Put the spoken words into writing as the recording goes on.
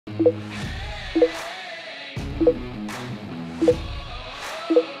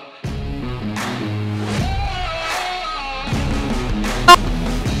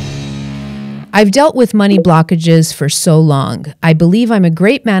I've dealt with money blockages for so long. I believe I'm a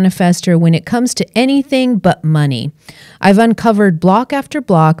great manifester when it comes to anything but money. I've uncovered block after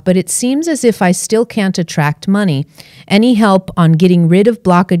block, but it seems as if I still can't attract money. Any help on getting rid of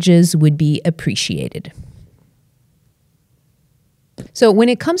blockages would be appreciated. So when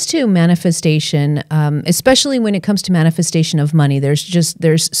it comes to manifestation, especially when it comes to manifestation of money,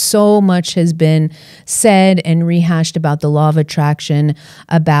 there's so much has been said and rehashed about the law of attraction,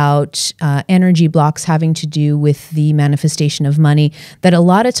 about energy blocks having to do with the manifestation of money, that a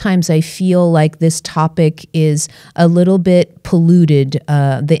lot of times I feel like this topic is a little bit polluted.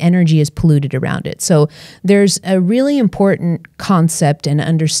 The energy is polluted around it. So there's a really important concept and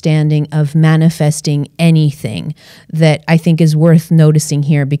understanding of manifesting anything that I think is worth noticing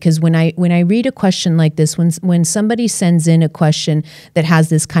here, because when I read a question like this, when somebody sends in a question that has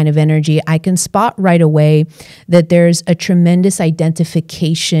this kind of energy, I can spot right away that there's a tremendous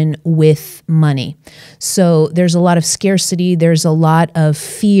identification with money. So there's a lot of scarcity, there's a lot of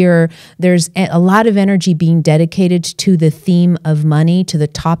fear, there's a lot of energy being dedicated to the theme of money, to the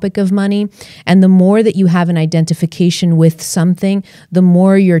topic of money. And the more that you have an identification with something, the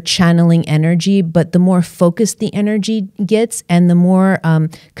more you're channeling energy, but the more focused the energy gets and the more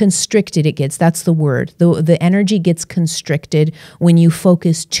constricted it gets. That's the word. The energy gets constricted when you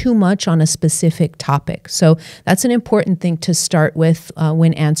focus too much on a specific topic. So that's an important thing to start with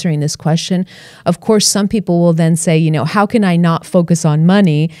when answering this question. Of course, some people will then say, you know, how can I not focus on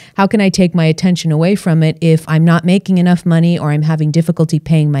money? How can I take my attention away from it if I'm not making enough money or I'm having difficulty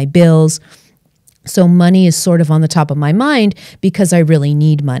paying my bills? So money is sort of on the top of my mind because I really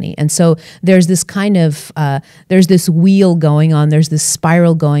need money. And so there's this kind of, there's this wheel going on, there's this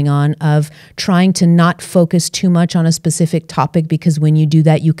spiral going on of trying to not focus too much on a specific topic, because when you do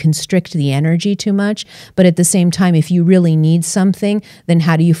that, you constrict the energy too much. But at the same time, if you really need something, then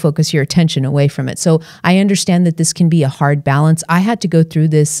how do you focus your attention away from it? So I understand that this can be a hard balance. I had to go through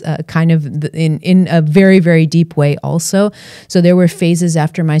this kind of in a very, very deep way also. So there were phases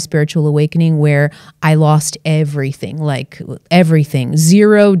after my spiritual awakening where I lost everything, like everything,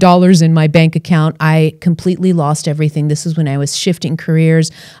 $0 in my bank account. I completely lost everything. This is when I was shifting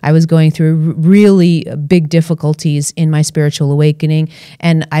careers. I was going through really big difficulties in my spiritual awakening,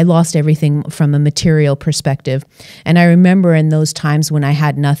 and I lost everything from a material perspective. And I remember in those times when I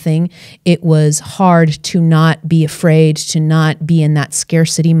had nothing, it was hard to not be afraid, to not be in that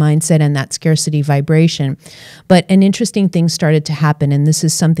scarcity mindset and that scarcity vibration. But an interesting thing started to happen, and this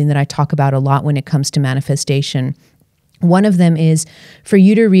is something that I talk about a lot when it comes to manifestation. One of them is for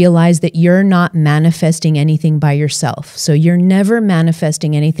you to realize that you're not manifesting anything by yourself. So you're never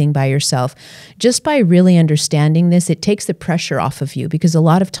manifesting anything by yourself. Just by really understanding this, it takes the pressure off of you, because a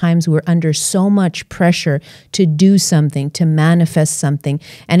lot of times we're under so much pressure to do something, to manifest something.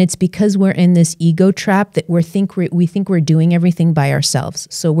 And it's because we're in this ego trap that we think we're doing everything by ourselves.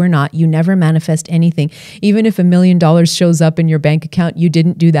 So we're not. You never manifest anything. Even if $1 million shows up in your bank account, you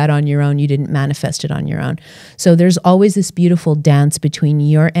didn't do that on your own. You didn't manifest it on your own. So there's always this beautiful dance between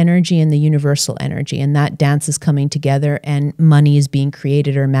your energy and the universal energy, and that dance is coming together, and money is being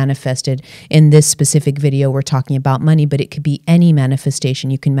created or manifested. In this specific video, we're talking about money, but it could be any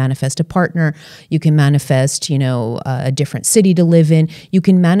manifestation. You can manifest a partner, you can manifest, you know, a different city to live in. You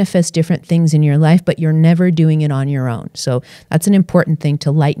can manifest different things in your life, but you're never doing it on your own. So that's an important thing,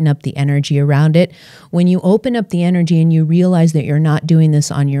 to lighten up the energy around it. When you open up the energy and you realize that you're not doing this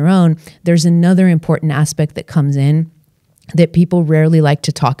on your own, there's another important aspect that comes in that people rarely like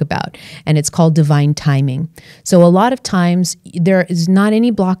to talk about, and it's called divine timing. So a lot of times there is not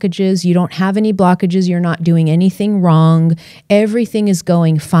any blockages, you don't have any blockages, you're not doing anything wrong, everything is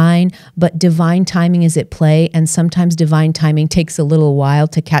going fine, but divine timing is at play, and sometimes divine timing takes a little while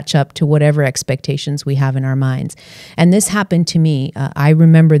to catch up to whatever expectations we have in our minds. And this happened to me. I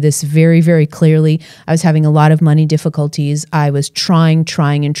remember this very, very clearly. I was having a lot of money difficulties. I was trying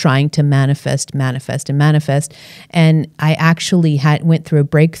to manifest, and I actually went through a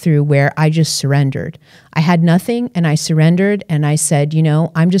breakthrough where I just surrendered. I had nothing, and I surrendered, and I said, you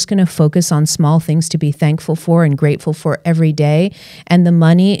know, I'm just going to focus on small things to be thankful for and grateful for every day, and the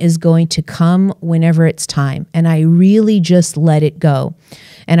money is going to come whenever it's time. And I really just let it go.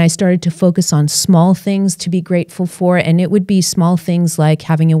 And I started to focus on small things to be grateful for, and it would be small things like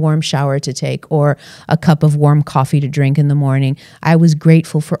having a warm shower to take or a cup of warm coffee to drink in the morning. I was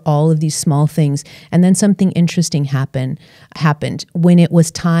grateful for all of these small things. And then something interesting happened. When it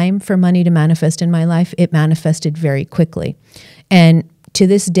was time for money to manifest in my life, it manifested very quickly. And To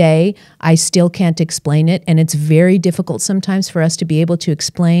this day, I still can't explain it, and it's very difficult sometimes for us to be able to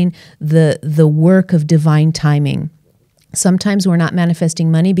explain the work of divine timing. Sometimes we're not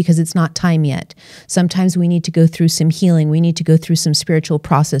manifesting money because it's not time yet. Sometimes we need to go through some healing. We need to go through some spiritual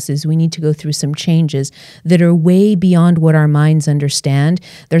processes. We need to go through some changes that are way beyond what our minds understand.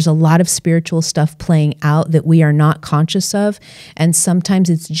 There's a lot of spiritual stuff playing out that we are not conscious of. And sometimes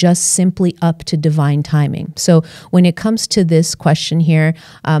it's just simply up to divine timing. So when it comes to this question here,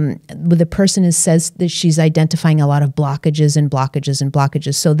 the person says that she's identifying a lot of blockages and blockages and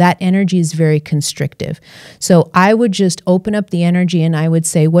blockages. So that energy is very constrictive. So I would just open up the energy and I would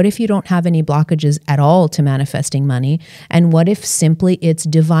say, what if you don't have any blockages at all to manifesting money? And what if simply it's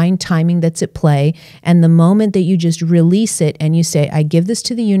divine timing that's at play? And the moment that you just release it and you say, I give this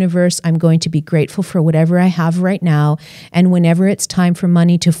to the universe, I'm going to be grateful for whatever I have right now. And whenever it's time for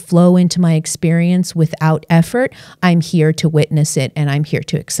money to flow into my experience without effort, I'm here to witness it and I'm here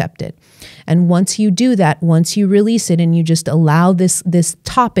to accept it. And once you do that, once you release it and you just allow this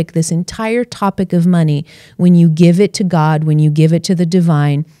topic, this entire topic of money, when you give it to God, when you give it to the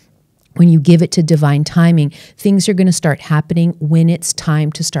divine, when you give it to divine timing, things are going to start happening when it's time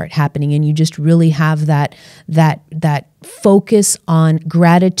to start happening. And you just really have that focus on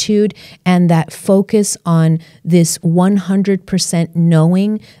gratitude and that focus on this 100%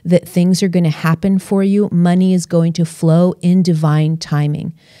 knowing that things are going to happen for you. Money is going to flow in divine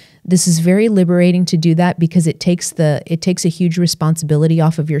timing. This is very liberating to do that because it takes a huge responsibility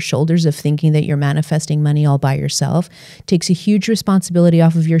off of your shoulders of thinking that you're manifesting money all by yourself. It takes a huge responsibility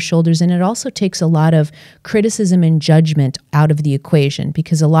off of your shoulders, and it also takes a lot of criticism and judgment out of the equation,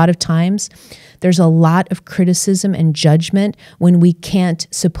 because a lot of times there's a lot of criticism and judgment when we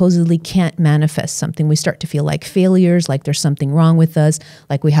supposedly can't manifest something. We start to feel like failures, like there's something wrong with us,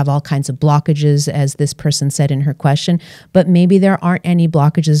 like we have all kinds of blockages, as this person said in her question, but maybe there aren't any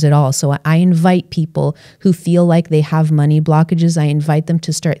blockages at all. So I invite people who feel like they have money blockages, I invite them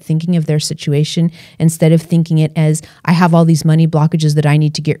to start thinking of their situation instead of thinking it as, I have all these money blockages that I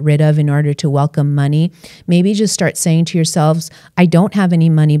need to get rid of in order to welcome money. Maybe just start saying to yourselves, I don't have any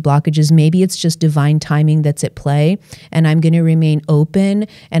money blockages. Maybe it's just divine timing that's at play, and I'm going to remain open,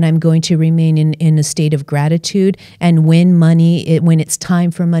 and I'm going to remain in a state of gratitude. And when it's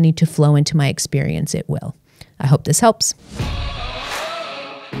time for money to flow into my experience, it will. I hope this helps.